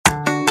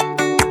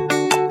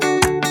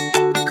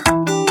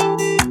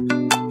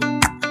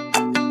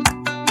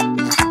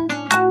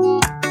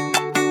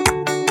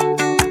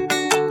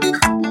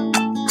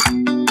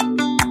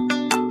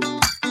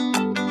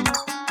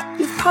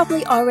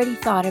probably already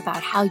thought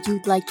about how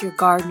you'd like your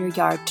garden or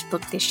yard to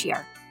look this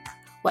year.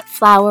 What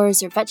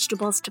flowers or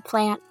vegetables to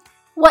plant,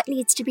 what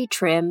needs to be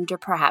trimmed or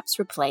perhaps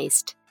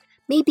replaced.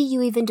 Maybe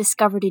you even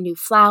discovered a new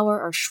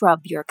flower or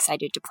shrub you're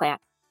excited to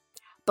plant.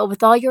 But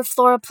with all your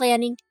floral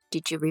planning,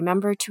 did you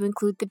remember to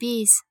include the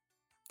bees?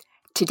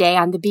 Today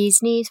on The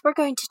Bee's Knees, we're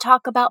going to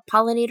talk about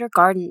pollinator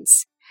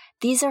gardens.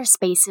 These are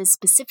spaces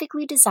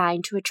specifically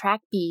designed to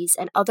attract bees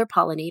and other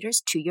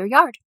pollinators to your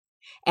yard.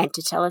 And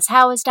to tell us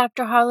how is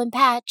Dr. Harlan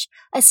Patch,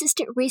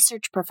 Assistant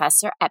Research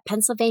Professor at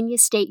Pennsylvania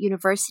State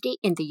University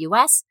in the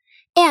U.S.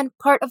 and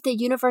part of the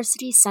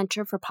university's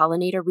Center for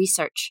Pollinator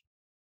Research.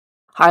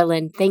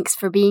 Harlan, thanks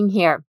for being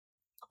here.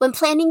 When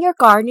planning your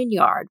garden and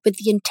yard with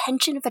the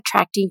intention of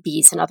attracting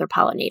bees and other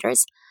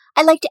pollinators,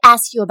 I'd like to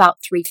ask you about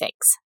three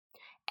things.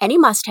 Any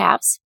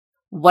must-haves?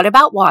 What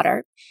about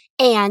water?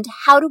 And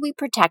how do we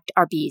protect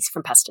our bees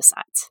from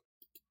pesticides?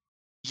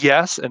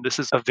 Yes, and this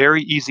is a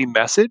very easy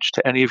message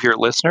to any of your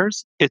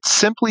listeners. It's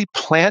simply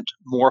plant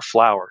more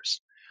flowers.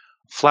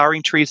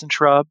 Flowering trees and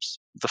shrubs,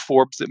 the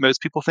forbs that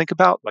most people think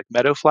about, like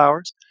meadow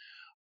flowers.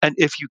 And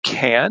if you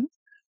can,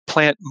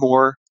 plant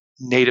more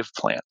native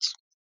plants.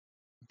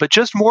 But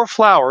just more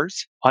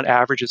flowers, on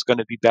average, is going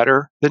to be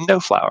better than no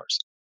flowers.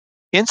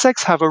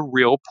 Insects have a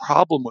real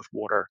problem with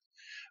water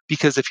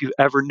because if you've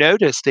ever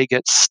noticed, they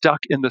get stuck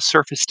in the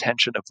surface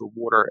tension of the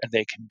water and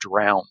they can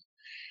drown.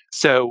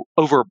 So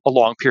over a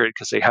long period,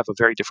 because they have a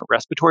very different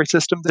respiratory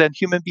system than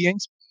human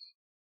beings.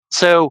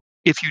 So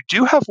if you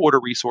do have water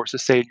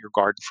resources, say in your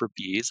garden for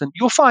bees, and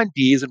you'll find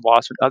bees and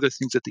wasps and other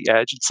things at the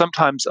edge, and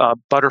sometimes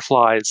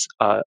butterflies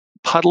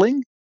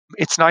puddling.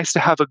 It's nice to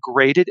have a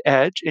graded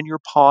edge in your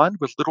pond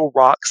with little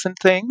rocks and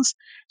things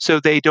so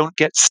they don't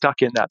get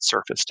stuck in that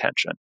surface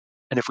tension.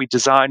 And if we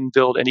design and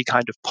build any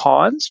kind of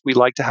ponds, we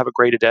like to have a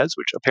graded edge,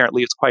 which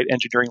apparently is quite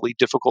engineeringly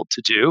difficult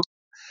to do,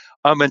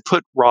 and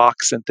put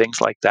rocks and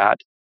things like that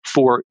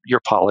for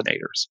your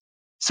pollinators.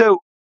 So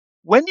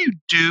when you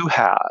do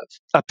have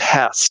a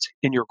pest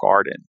in your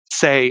garden,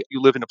 say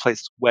you live in a place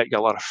that's wet, you got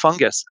a lot of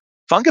fungus,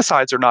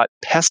 fungicides are not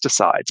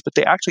pesticides, but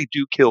they actually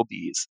do kill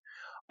bees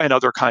and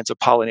other kinds of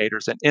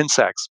pollinators and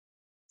insects.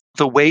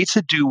 The way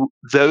to do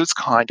those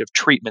kind of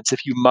treatments,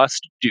 if you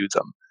must do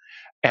them,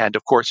 and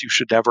of course you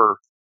should never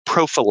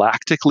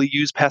prophylactically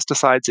use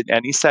pesticides in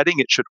any setting.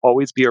 It should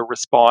always be a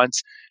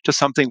response to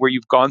something where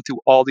you've gone through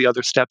all the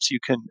other steps you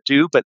can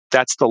do, but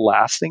that's the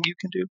last thing you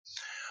can do.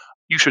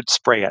 You should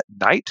spray at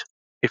night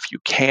if you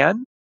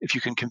can. If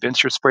you can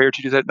convince your sprayer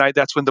to do that at night,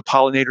 that's when the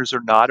pollinators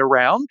are not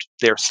around.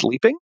 They're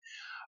sleeping.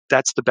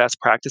 That's the best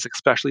practice,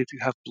 especially if you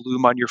have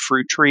bloom on your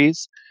fruit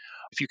trees.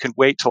 If you can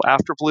wait till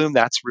after bloom,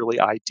 that's really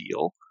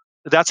ideal.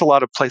 That's a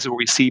lot of places where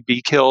we see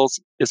bee kills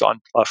is on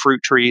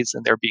fruit trees,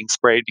 and they're being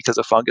sprayed because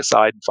of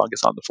fungicide and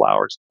fungus on the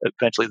flowers,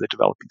 eventually the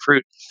developing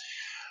fruit.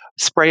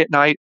 Spray at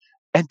night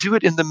and do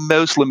it in the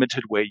most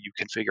limited way you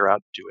can figure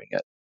out doing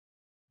it.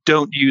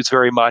 Don't use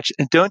very much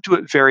and don't do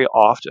it very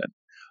often.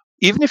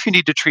 Even if you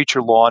need to treat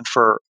your lawn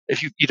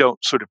if you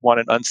don't sort of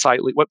want an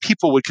unsightly, what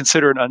people would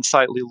consider an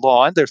unsightly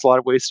lawn, there's a lot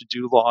of ways to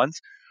do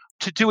lawns,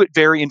 to do it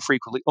very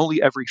infrequently,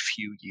 only every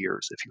few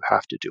years if you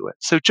have to do it.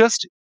 So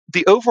just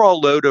the overall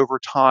load over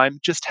time,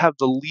 just have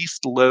the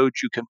least load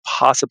you can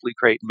possibly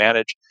create and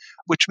manage,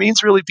 which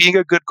means really being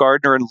a good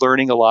gardener and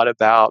learning a lot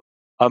about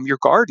your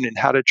garden and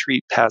how to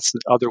treat pests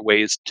and other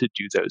ways to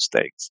do those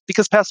things.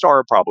 Because pests are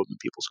a problem in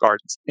people's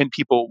gardens and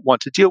people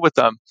want to deal with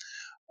them.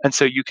 And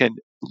so you can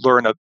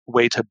learn a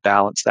way to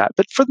balance that.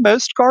 But for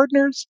most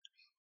gardeners,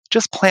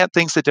 just plant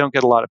things that don't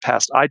get a lot of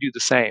pests. I do the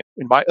same.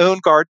 In my own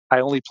garden, I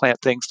only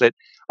plant things that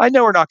I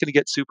know are not going to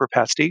get super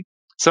pesty.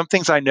 Some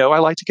things I know I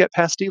like to get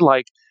pesty,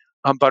 like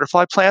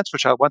butterfly plants,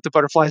 which I want the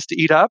butterflies to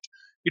eat up.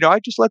 I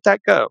just let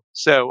that go.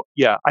 So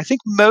yeah, I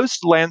think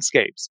most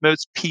landscapes,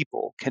 most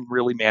people can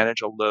really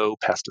manage a low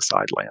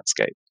pesticide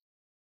landscape.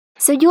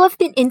 So you have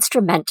been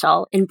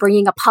instrumental in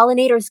bringing a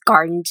pollinator's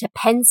garden to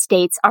Penn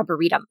State's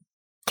Arboretum.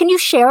 Can you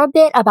share a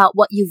bit about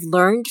what you've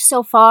learned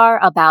so far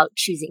about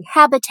choosing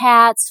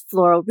habitats,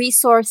 floral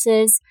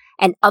resources,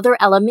 and other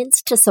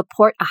elements to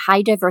support a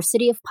high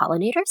diversity of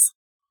pollinators?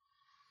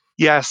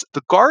 Yes,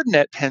 the garden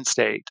at Penn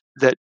State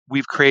that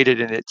we've created,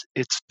 and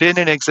it's been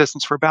in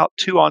existence for about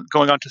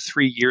going on to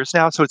 3 years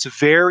now. So it's a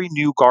very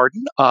new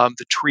garden.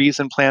 The trees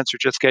and plants are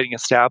just getting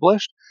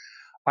established.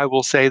 I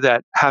will say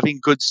that having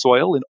good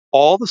soil, and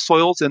all the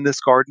soils in this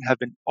garden have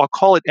been, I'll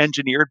call it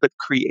engineered, but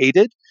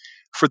created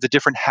for the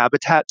different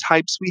habitat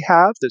types we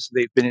have.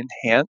 They've been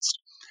enhanced.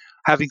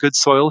 Having good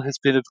soil has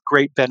been of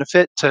great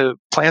benefit to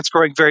plants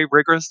growing very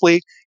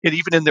rigorously, and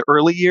even in the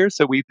early years.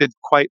 So we've been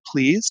quite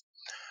pleased.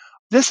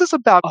 This is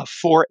about a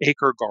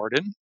 4-acre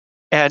garden,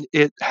 and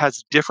it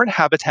has different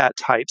habitat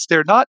types.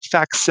 They're not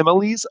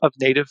facsimiles of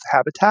native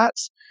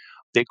habitats.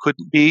 They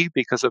couldn't be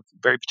because of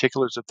very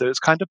particulars of those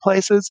kind of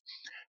places.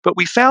 But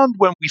we found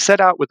when we set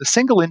out with a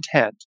single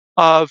intent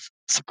of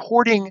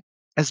supporting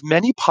as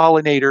many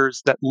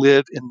pollinators that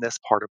live in this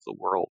part of the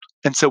world.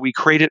 And so we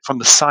created from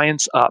the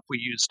science up. We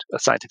used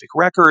scientific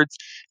records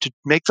to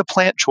make the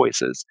plant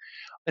choices.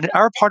 And in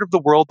our part of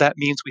the world, that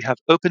means we have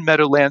open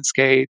meadow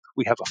landscape,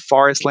 we have a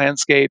forest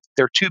landscape.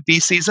 There are two bee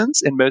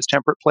seasons in most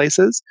temperate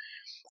places.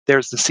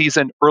 There's the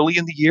season early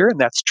in the year, and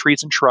that's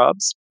trees and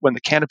shrubs. When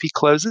the canopy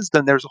closes,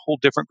 then there's a whole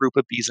different group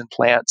of bees and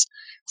plants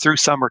through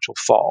summer till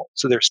fall.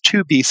 So there's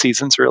two bee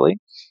seasons, really.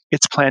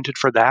 It's planted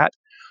for that.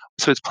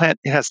 So it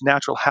has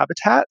natural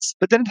habitats,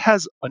 but then it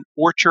has an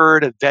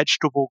orchard, a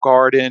vegetable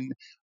garden,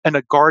 and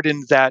a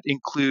garden that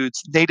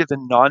includes native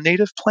and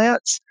non-native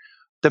plants.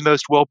 The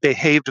most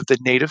well-behaved of the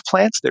native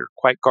plants, they're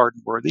quite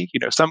garden worthy.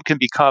 Some can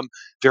become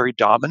very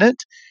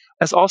dominant,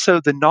 as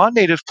also the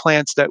non-native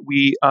plants that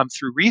we,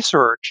 through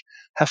research,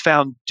 have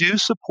found do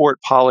support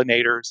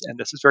pollinators, and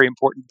this is very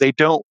important. They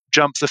don't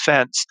jump the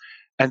fence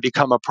and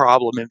become a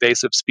problem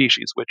invasive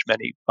species, which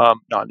many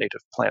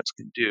non-native plants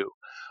can do.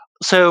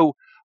 So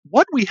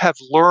what we have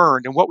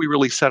learned and what we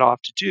really set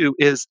off to do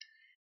is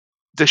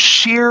the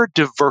sheer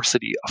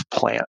diversity of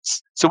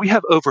plants. So we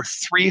have over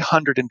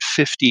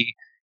 350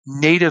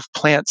 native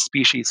plant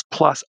species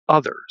plus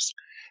others.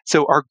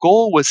 So our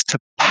goal was to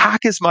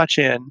pack as much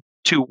in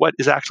to what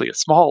is actually a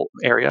small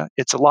area.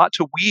 It's a lot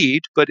to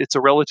weed, but it's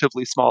a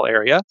relatively small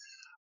area.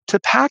 To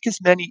pack as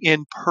many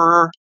in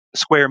per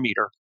square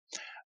meter.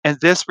 And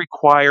this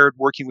required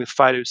working with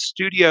Fido's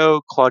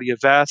studio, Claudia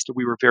Vest.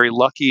 We were very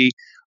lucky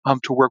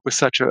to work with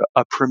such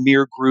a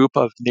premier group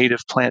of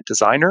native plant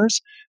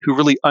designers who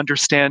really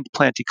understand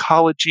plant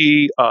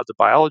ecology, the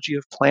biology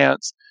of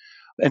plants,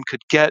 and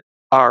could get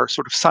our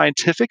sort of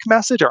scientific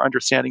message, our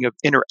understanding of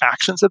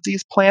interactions of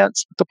these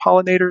plants with the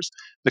pollinators,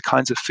 the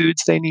kinds of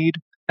foods they need,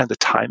 and the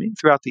timing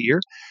throughout the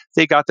year.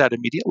 They got that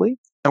immediately,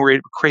 and we're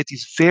able to create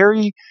these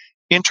very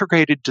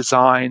integrated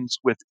designs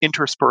with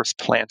interspersed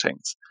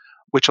plantings,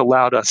 which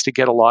allowed us to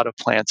get a lot of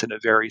plants in a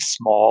very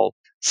small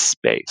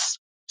space.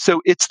 So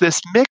it's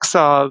this mix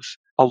of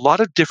a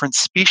lot of different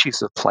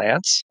species of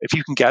plants, if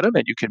you can get them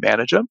and you can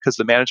manage them, because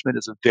the management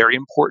is a very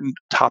important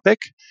topic,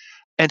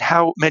 and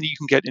how many you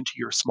can get into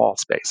your small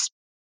space,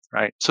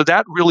 right? So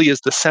that really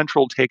is the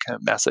central take-home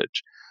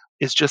message,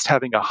 is just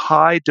having a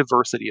high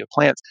diversity of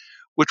plants,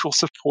 which will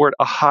support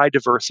a high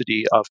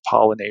diversity of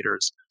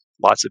pollinators,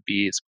 lots of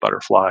bees,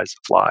 butterflies,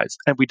 flies,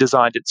 and we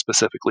designed it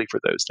specifically for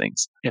those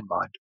things in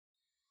mind.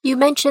 You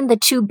mentioned the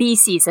two bee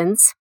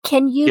seasons.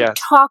 Can you Yes.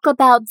 talk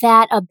about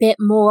that a bit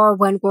more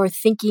when we're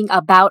thinking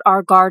about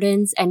our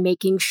gardens and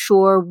making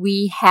sure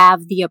we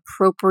have the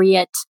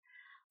appropriate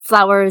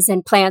flowers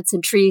and plants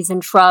and trees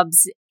and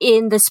shrubs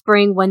in the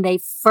spring when they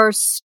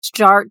first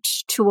start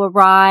to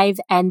arrive,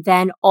 and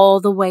then all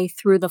the way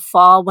through the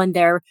fall when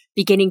they're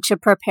beginning to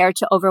prepare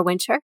to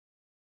overwinter?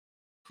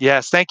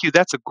 Yes, thank you.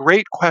 That's a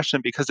great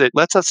question because it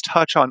lets us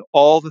touch on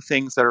all the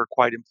things that are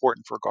quite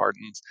important for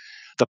gardens.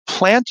 The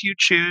plant you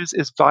choose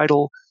is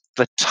vital,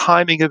 the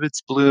timing of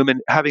its bloom, and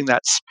having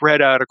that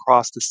spread out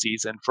across the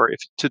season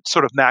to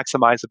sort of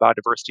maximize the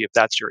biodiversity if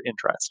that's your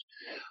interest.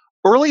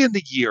 Early in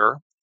the year,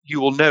 you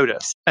will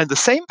notice, and the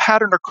same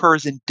pattern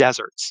occurs in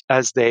deserts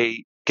as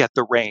they get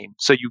the rain.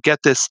 So you get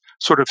this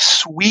sort of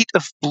suite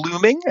of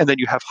blooming, and then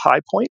you have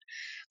high point.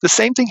 The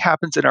same thing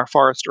happens in our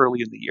forest early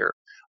in the year.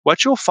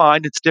 What you'll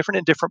find, it's different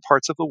in different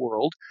parts of the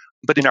world,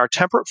 but in our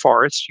temperate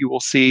forests, you will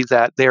see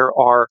that there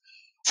are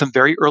some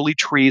very early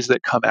trees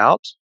that come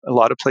out. A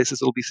lot of places,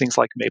 it'll be things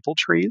like maple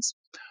trees.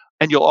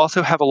 And you'll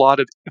also have a lot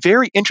of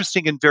very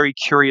interesting and very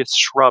curious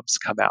shrubs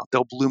come out.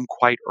 They'll bloom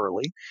quite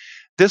early.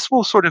 This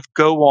will sort of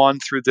go on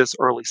through this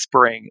early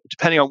spring.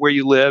 Depending on where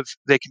you live,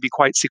 they can be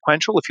quite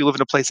sequential. If you live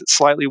in a place that's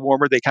slightly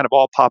warmer, they kind of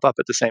all pop up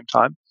at the same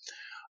time.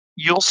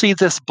 You'll see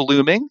this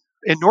blooming.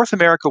 In North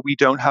America, we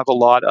don't have a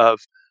lot of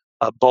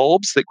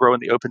bulbs that grow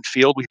in the open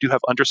field. We do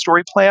have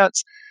understory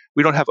plants.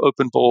 We don't have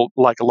open bulb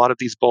like a lot of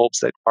these bulbs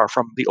that are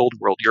from the old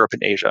world, Europe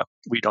and Asia.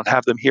 We don't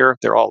have them here.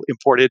 They're all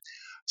imported.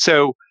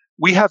 So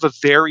we have a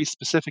very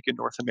specific in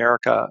North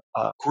America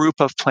group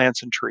of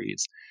plants and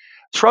trees.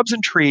 Shrubs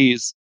and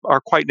trees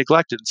are quite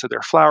neglected, so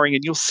they're flowering,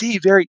 and you'll see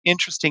very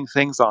interesting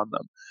things on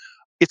them.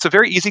 It's a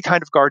very easy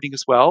kind of gardening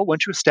as well.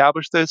 Once you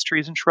establish those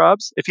trees and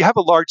shrubs, if you have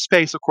a large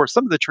space, of course,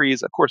 some of the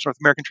trees, of course, North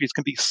American trees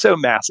can be so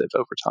massive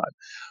over time.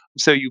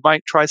 So you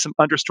might try some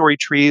understory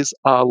trees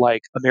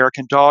like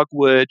American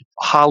dogwood,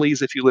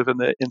 hollies if you live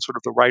in sort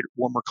of the right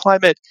warmer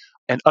climate,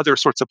 and other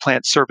sorts of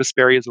plants.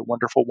 Serviceberry is a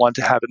wonderful one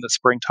to have in the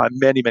springtime.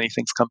 Many, many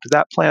things come to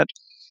that plant.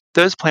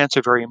 Those plants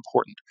are very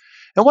important.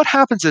 And what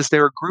happens is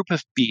there are a group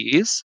of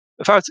bees.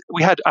 I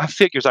have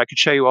figures, I could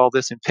show you all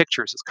this in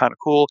pictures. It's kind of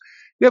cool.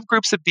 We have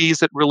groups of bees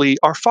that really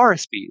are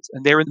forest bees,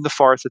 and they're in the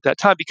forest at that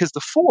time because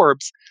the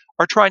forbs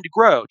are trying to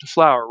grow, to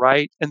flower,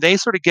 right? And they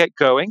sort of get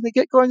going. They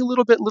get going a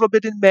little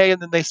bit in May,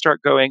 and then they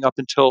start going up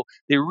until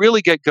they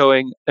really get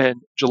going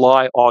in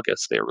July,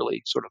 August. They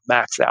really sort of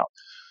max out.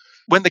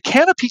 When the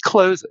canopy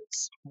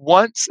closes,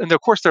 and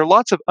of course there are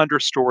lots of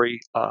understory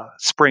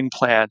spring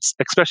plants,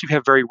 especially if you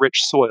have very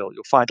rich soil,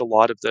 you'll find a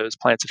lot of those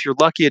plants if you're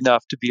lucky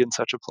enough to be in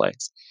such a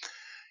place.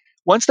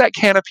 Once that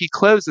canopy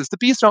closes, the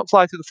bees don't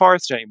fly through the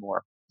forest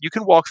anymore. You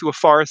can walk through a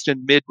forest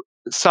in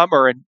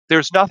mid-summer and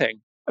there's nothing.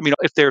 I mean,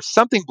 if there's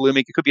something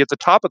blooming, it could be at the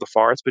top of the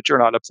forest, but you're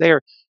not up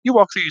there. You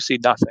walk through, you see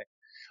nothing.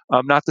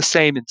 Not the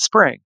same in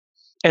spring.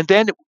 And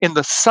then in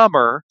the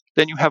summer,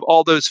 then you have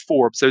all those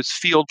forbs, those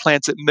field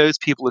plants that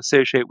most people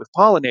associate with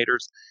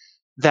pollinators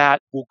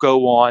that will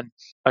go on.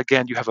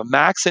 Again, you have a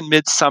max in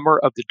midsummer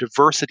of the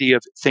diversity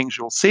of things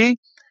you'll see,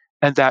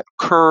 and that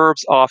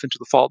curves off into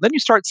the fall. Then you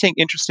start seeing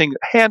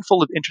a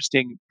handful of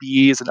interesting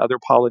bees and other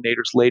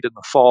pollinators late in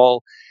the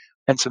fall,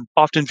 and some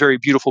often very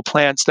beautiful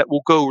plants that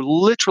will go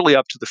literally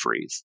up to the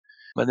freeze,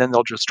 and then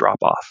they'll just drop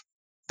off.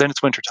 Then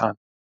it's wintertime.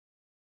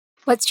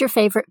 What's your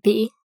favorite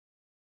bee?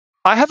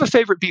 I have a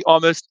favorite bee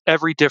almost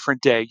every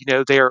different day.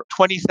 There are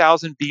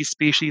 20,000 bee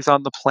species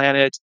on the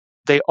planet.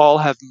 They all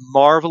have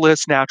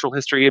marvelous natural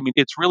history. I mean,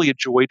 it's really a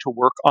joy to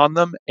work on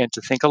them and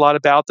to think a lot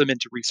about them and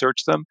to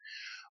research them.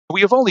 We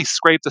have only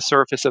scraped the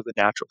surface of the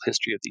natural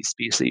history of these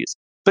species.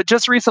 But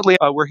just recently,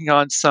 working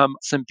on some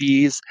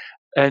bees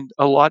and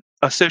a lot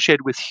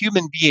associated with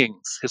human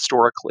beings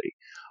historically.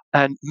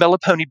 And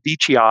Melipone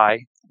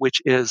beechii,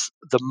 which is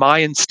the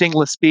Mayan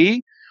stingless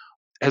bee,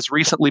 has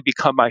recently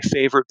become my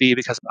favorite bee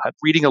because I'm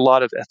reading a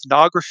lot of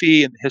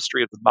ethnography and the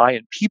history of the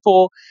Mayan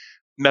people,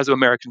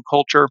 Mesoamerican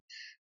culture.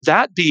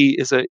 That bee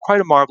is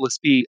quite a marvelous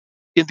bee.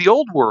 In the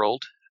old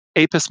world,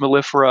 Apis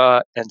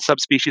mellifera and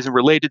subspecies and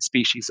related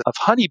species of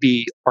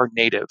honeybee are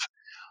native.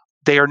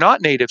 They are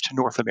not native to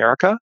North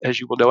America, as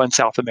you will know, in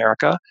South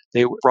America.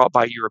 They were brought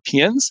by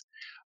Europeans.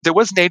 There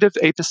was native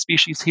Apis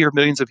species here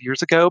millions of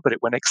years ago, but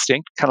it went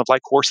extinct, kind of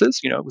like horses.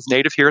 It was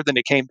native here, then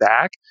it came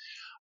back.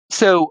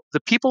 So the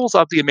peoples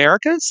of the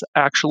Americas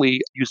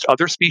actually used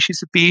other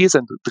species of bees,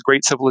 and the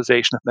great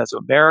civilization of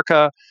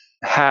Mesoamerica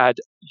had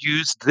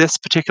used this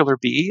particular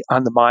bee,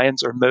 and the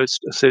Mayans are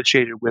most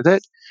associated with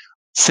it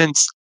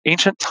since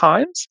ancient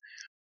times.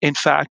 In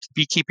fact,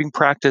 beekeeping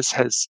practice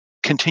has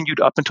continued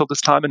up until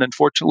this time, and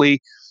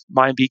unfortunately,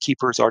 Mayan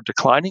beekeepers are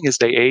declining as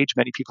they age.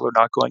 Many people are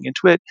not going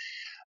into it.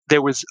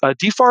 There was a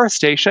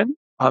deforestation,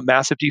 a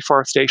massive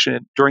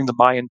deforestation during the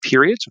Mayan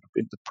period, sort of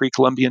in the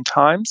pre-Columbian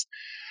times.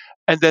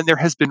 And then there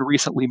has been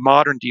recently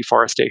modern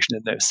deforestation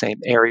in those same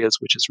areas,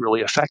 which has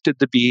really affected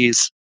the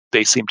bees.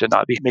 They seem to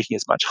not be making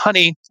as much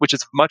honey, which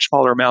is a much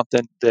smaller amount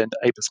than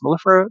Apis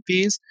mellifera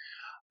bees.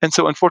 And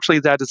so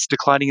unfortunately that is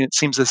declining, and it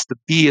seems as the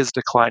bee is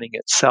declining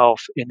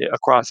itself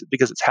across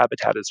because its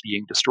habitat is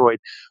being destroyed.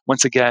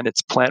 Once again,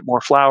 it's plant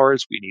more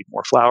flowers. We need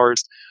more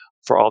flowers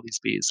for all these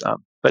bees.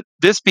 But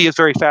this bee is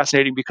very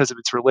fascinating because of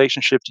its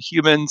relationship to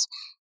humans.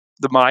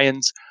 The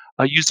Mayans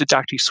used it to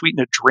actually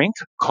sweeten a drink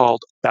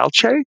called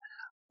balche,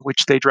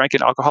 which they drank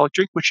an alcoholic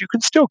drink, which you can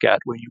still get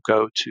when you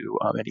go to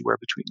anywhere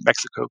between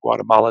Mexico,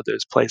 Guatemala,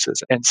 those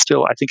places. And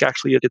still, I think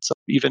actually it's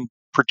even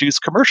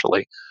produced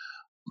commercially,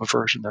 a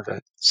version of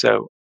it.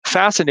 So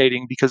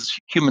fascinating because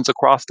humans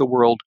across the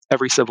world,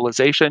 every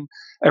civilization,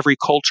 every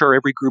culture,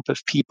 every group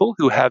of people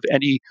who have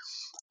any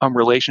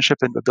relationship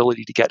and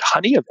ability to get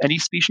honey of any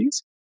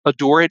species,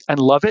 adore it and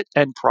love it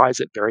and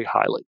prize it very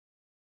highly.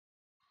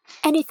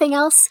 Anything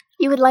else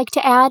you would like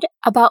to add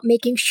about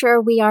making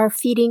sure we are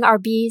feeding our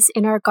bees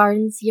in our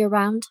gardens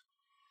year-round?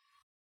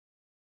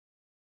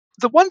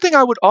 The one thing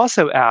I would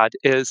also add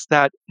is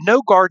that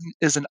no garden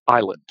is an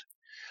island.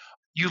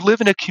 You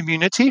live in a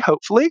community,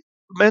 hopefully.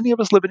 Many of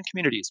us live in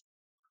communities.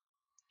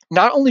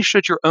 Not only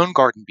should your own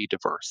garden be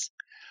diverse,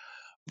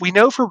 we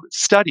know from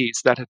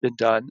studies that have been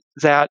done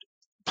that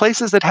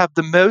places that have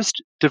the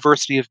most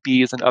diversity of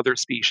bees and other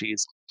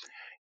species,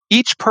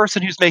 each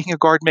person who's making a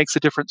garden makes a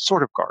different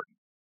sort of garden,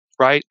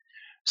 right?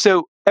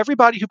 So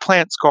everybody who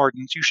plants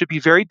gardens, you should be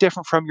very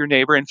different from your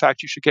neighbor. In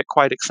fact, you should get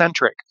quite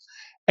eccentric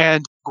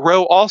and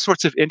grow all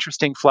sorts of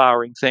interesting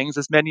flowering things,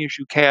 as many as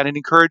you can, and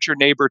encourage your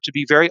neighbor to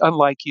be very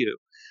unlike you.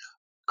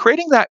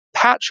 Creating that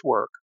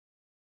patchwork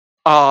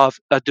of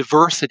a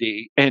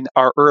diversity in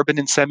our urban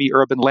and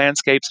semi-urban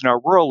landscapes and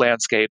our rural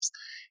landscapes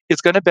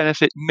is going to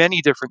benefit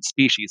many different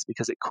species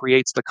because it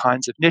creates the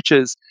kinds of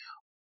niches,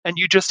 and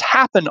you just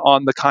happen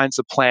on the kinds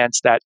of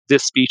plants that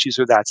this species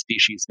or that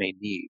species may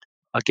need.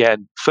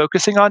 Again,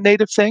 focusing on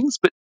native things,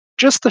 but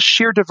just the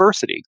sheer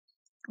diversity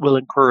will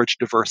encourage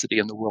diversity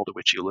in the world in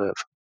which you live.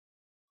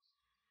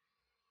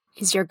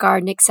 Is your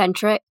garden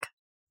eccentric?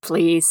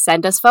 Please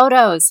send us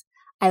photos.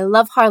 I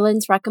love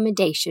Harlan's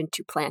recommendation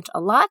to plant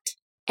a lot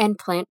and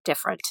plant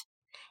different.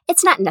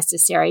 It's not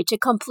necessary to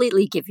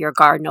completely give your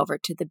garden over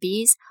to the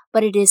bees,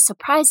 but it is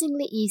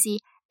surprisingly easy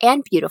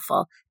and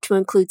beautiful to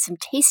include some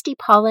tasty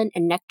pollen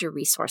and nectar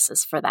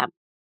resources for them.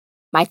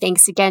 My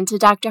thanks again to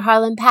Dr.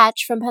 Harlan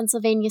Patch from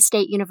Pennsylvania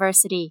State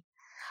University.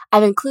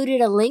 I've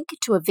included a link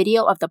to a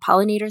video of the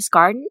pollinator's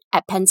garden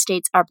at Penn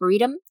State's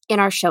Arboretum in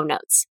our show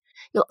notes.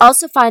 You'll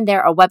also find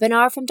there a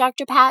webinar from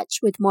Dr. Patch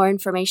with more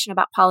information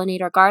about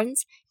pollinator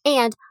gardens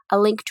and a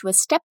link to a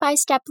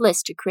step-by-step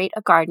list to create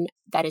a garden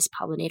that is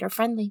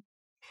pollinator-friendly.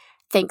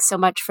 Thanks so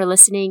much for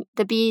listening.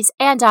 The bees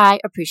and I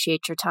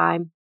appreciate your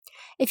time.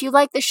 If you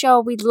like the show,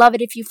 we'd love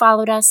it if you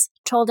followed us,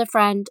 told a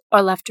friend,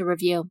 or left a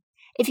review.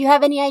 If you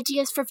have any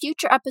ideas for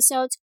future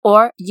episodes,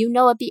 or you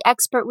know a bee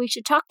expert we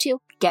should talk to,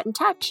 get in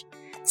touch.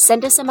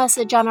 Send us a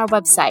message on our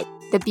website,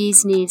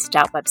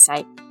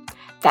 thebeesneeze.website.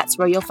 That's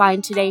where you'll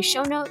find today's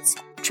show notes,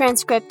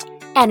 transcript,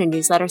 and a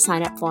newsletter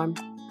sign-up form.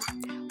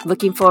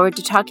 Looking forward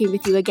to talking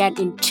with you again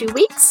in 2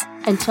 weeks.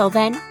 Until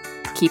then,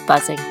 keep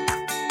buzzing.